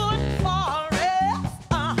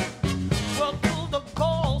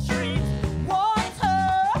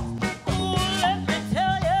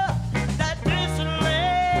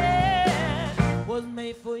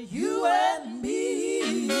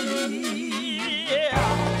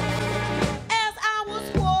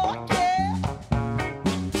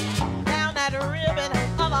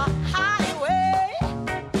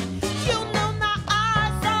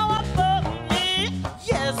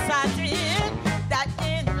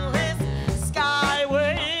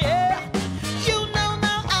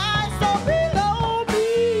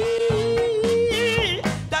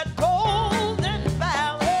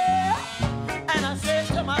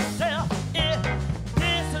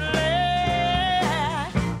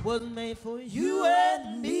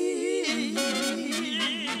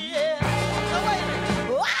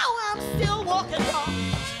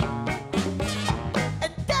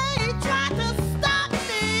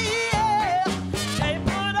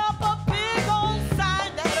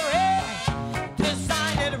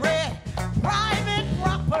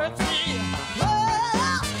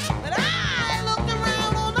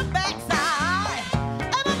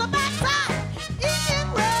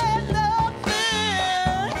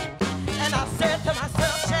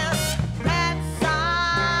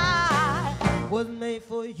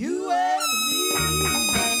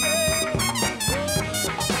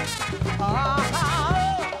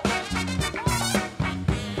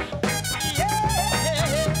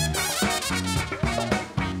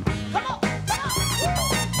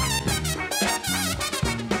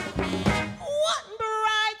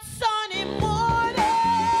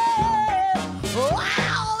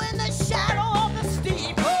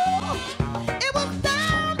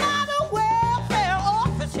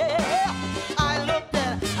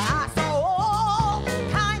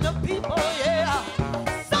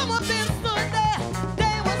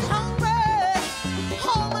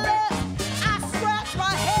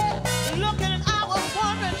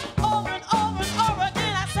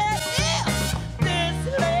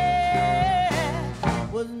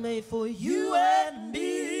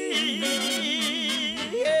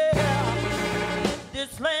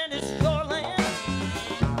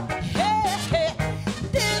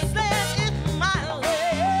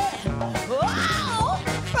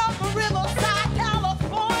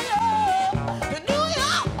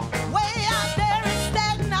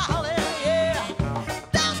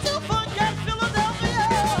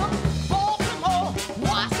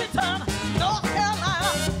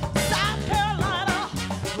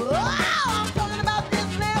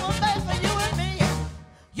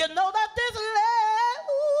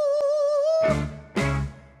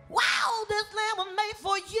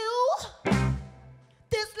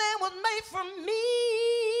 made for me.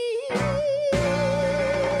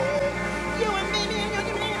 You and me, me and you,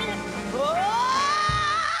 me and me. Oh,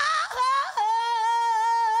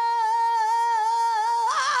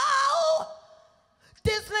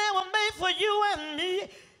 this land was made for you and me.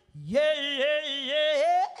 Yeah, yeah,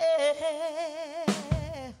 yeah.